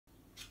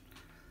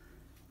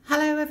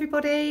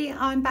everybody,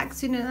 I'm back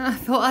sooner than I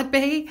thought I'd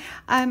be.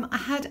 I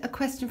had a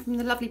question from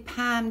the lovely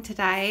Pam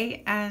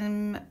today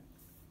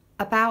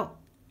about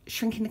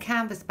shrinking the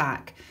canvas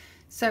back.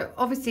 So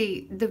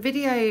obviously the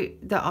video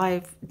that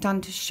I've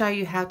done to show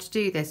you how to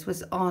do this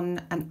was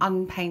on an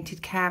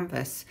unpainted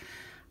canvas.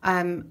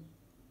 I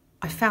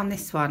found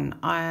this one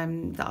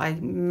that I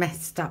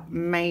messed up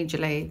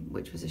majorly,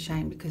 which was a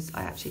shame because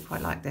I actually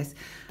quite like this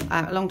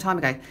a long time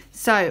ago.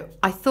 So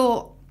I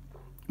thought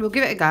we'll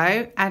give it a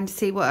go and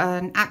see what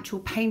an actual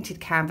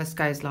painted canvas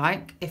goes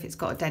like if it's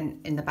got a dent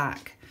in the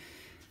back.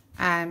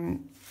 I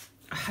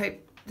hope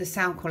the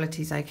sound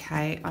quality is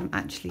okay. I'm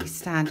actually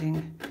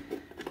standing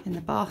in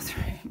the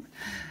bathroom.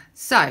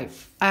 So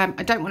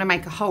I don't want to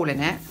make a hole in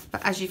it,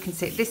 but as you can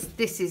see,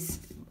 this is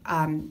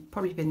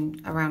probably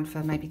been around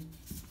for maybe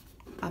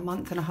a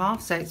month and a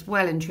half, so it's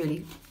well and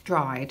truly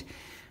dried.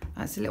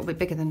 It's a little bit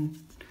bigger than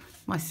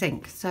my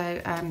sink, so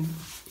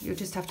you'll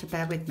just have to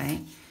bear with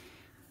me.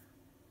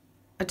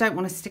 I don't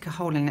want to stick a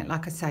hole in it,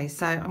 like I say,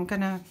 so I'm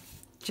gonna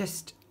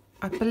just,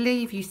 I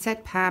believe you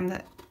said, Pam,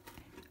 that,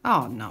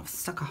 oh no, I've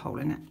stuck a hole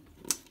in it.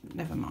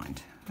 Never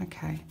mind.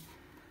 Okay,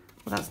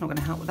 well that's not going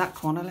to help with that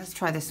corner. Let's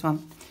try this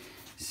one.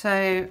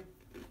 So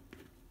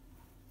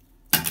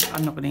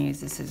I'm not going to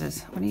use the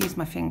scissors, I'm going to use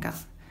my finger.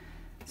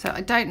 So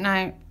I don't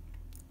know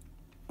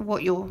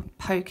what your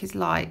poke is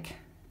like.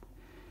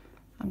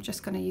 I'm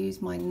just going to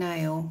use my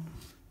nail.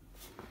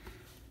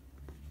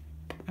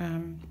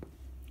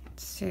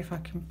 See if I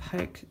can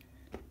poke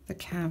the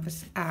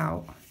canvas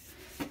out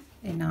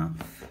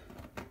enough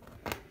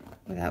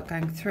without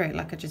going through it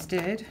like I just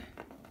did.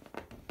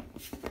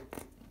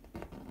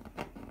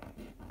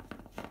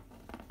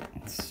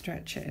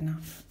 Stretch it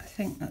enough. I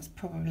think that's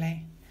probably,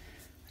 I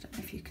don't know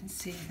if you can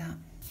see that.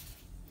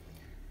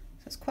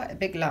 So it's quite a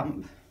big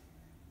lump.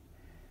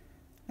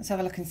 Let's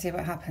have a look and see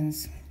what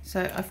happens.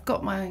 So I've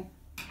got my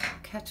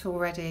kettle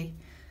ready,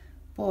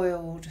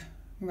 boiled,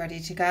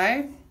 ready to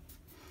go.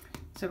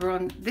 So we're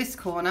on this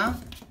corner.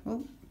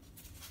 Oh,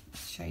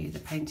 show you the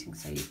painting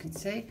so you can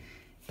see.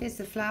 Here's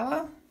the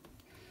flower.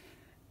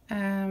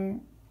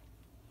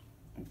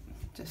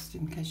 Just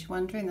in case you're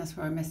wondering, that's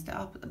where I messed it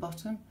up at the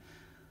bottom.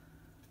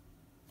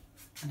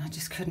 And I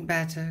just couldn't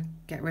bear to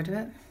get rid of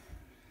it.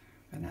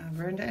 But now I've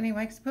ruined it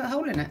anyway because I put a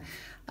hole in it.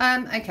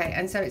 Okay,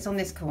 and so it's on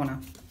this corner.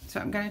 So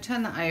I'm going to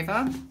turn that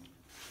over.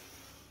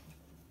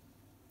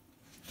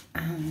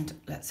 And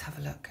let's have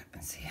a look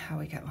and see how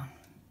we get on.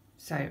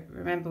 So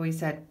remember we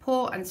said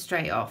pour and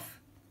straight off.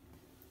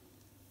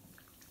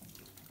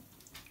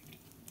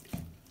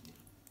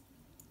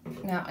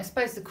 Now I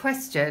suppose the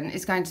question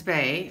is going to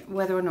be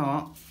whether or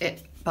not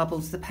it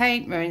bubbles the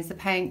paint, ruins the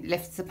paint,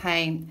 lifts the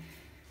paint,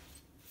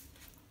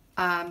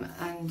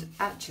 and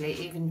actually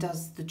even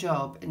does the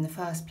job in the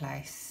first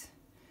place.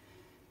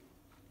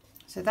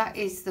 So that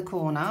is the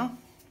corner.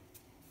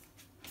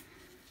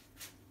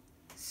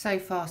 So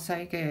far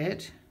so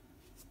good.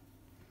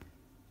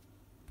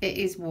 It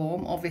is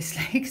warm,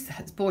 obviously, because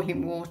that's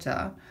boiling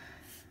water,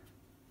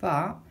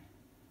 but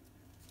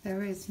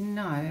there is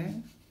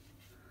no,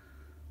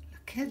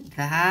 look at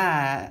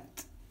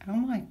that. Oh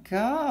my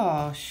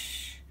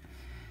gosh.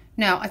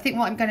 Now, I think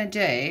what I'm going to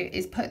do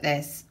is put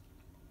this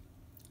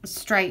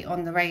straight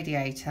on the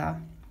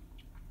radiator.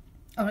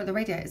 Oh no, the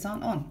radiators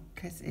aren't on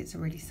because it's a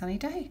really sunny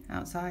day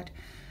outside.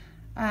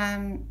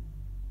 I'll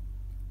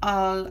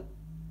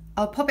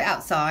pop it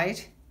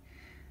outside.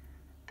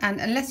 And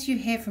unless you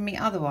hear from me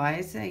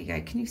otherwise, there you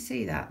go. Can you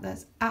see that?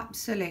 That's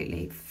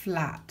absolutely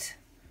flat.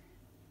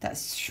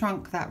 That's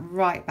shrunk that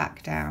right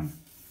back down.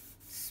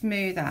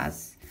 Smooth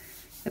as.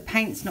 The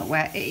paint's not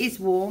wet. It is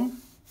warm.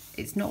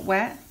 It's not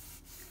wet.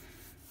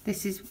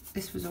 This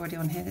was already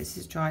on here. This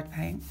is dried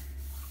paint.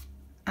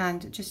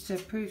 And just to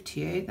prove to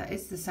you, that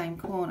is the same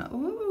corner.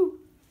 Ooh,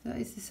 that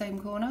is the same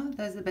corner.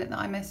 There's the bit that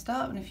I messed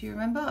up. And if you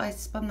remember, I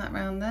spun that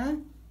round there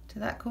to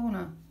that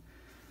corner.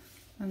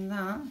 And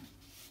that,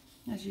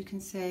 as you can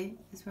see,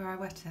 is where I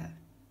wet it.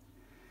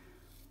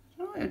 I don't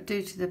know what it would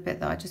do to the bit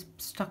that I just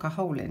stuck a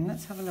hole in.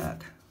 Let's have a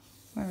look.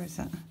 Where is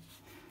that?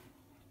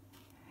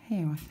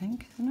 Here, I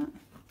think, isn't it?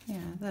 Yeah,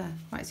 there.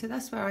 Right, so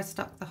that's where I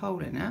stuck the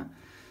hole in it.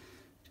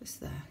 Just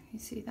there. You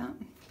see that?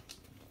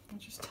 I'll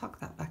just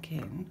tuck that back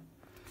in.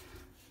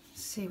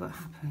 See what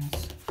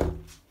happens.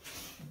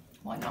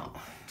 Why not?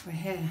 We're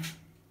here.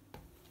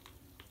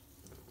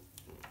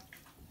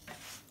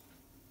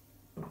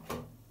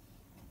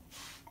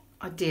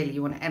 Ideally,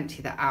 you want to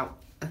empty that out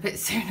a bit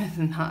sooner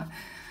than that.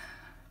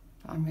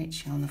 But I'm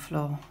reaching on the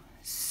floor.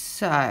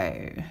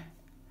 So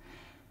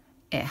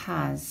it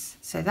has,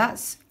 so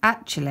that's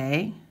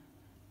actually,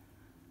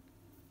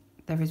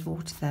 there is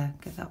water there.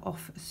 Get that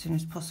off as soon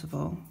as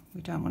possible.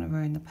 We don't want to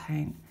ruin the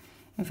paint.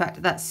 In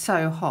fact, that's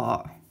so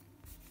hot.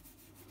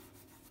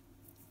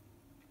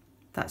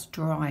 That's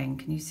drying.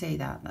 Can you see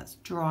that? That's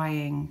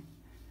drying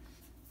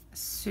as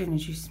soon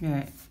as you smear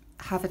it.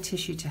 Have a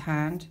tissue to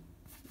hand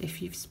if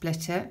you've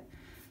split it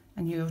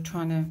and you're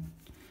trying to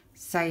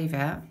save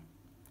it.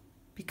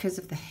 Because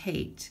of the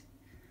heat,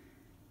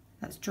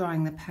 that's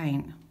drying the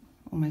paint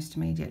almost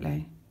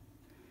immediately.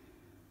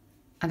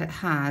 and it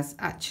has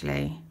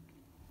actually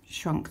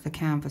shrunk the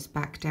canvas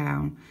back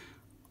down.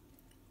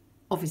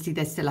 Obviously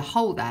there's still a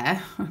hole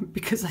there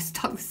because I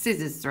stuck the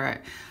scissors through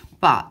it,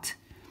 but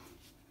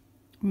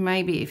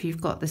maybe if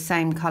you've got the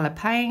same colour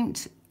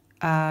paint,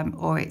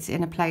 or it's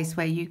in a place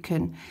where you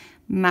can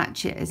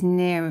match it as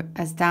near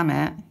as damn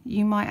it,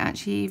 you might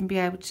actually even be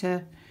able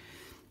to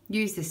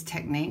use this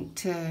technique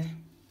to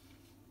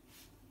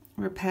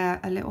repair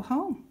a little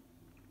hole.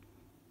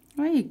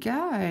 There you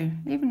go.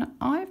 Even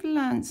I've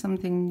learned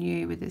something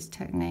new with this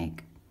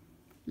technique.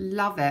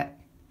 Love it.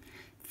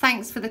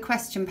 Thanks for the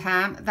question,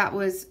 Pam. That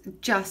was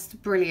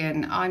just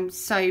brilliant. I'm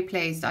so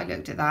pleased I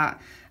looked at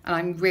that, and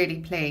I'm really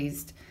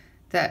pleased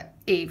that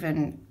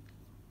even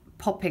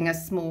popping a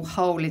small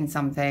hole in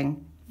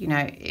something, you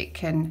know, it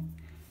can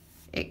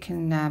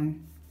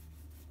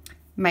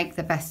make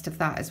the best of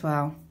that as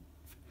well.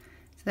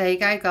 So there you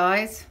go,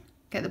 guys.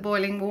 Get the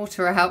boiling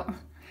water out,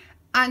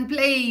 and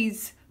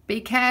please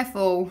be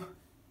careful.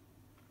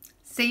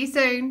 See you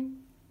soon.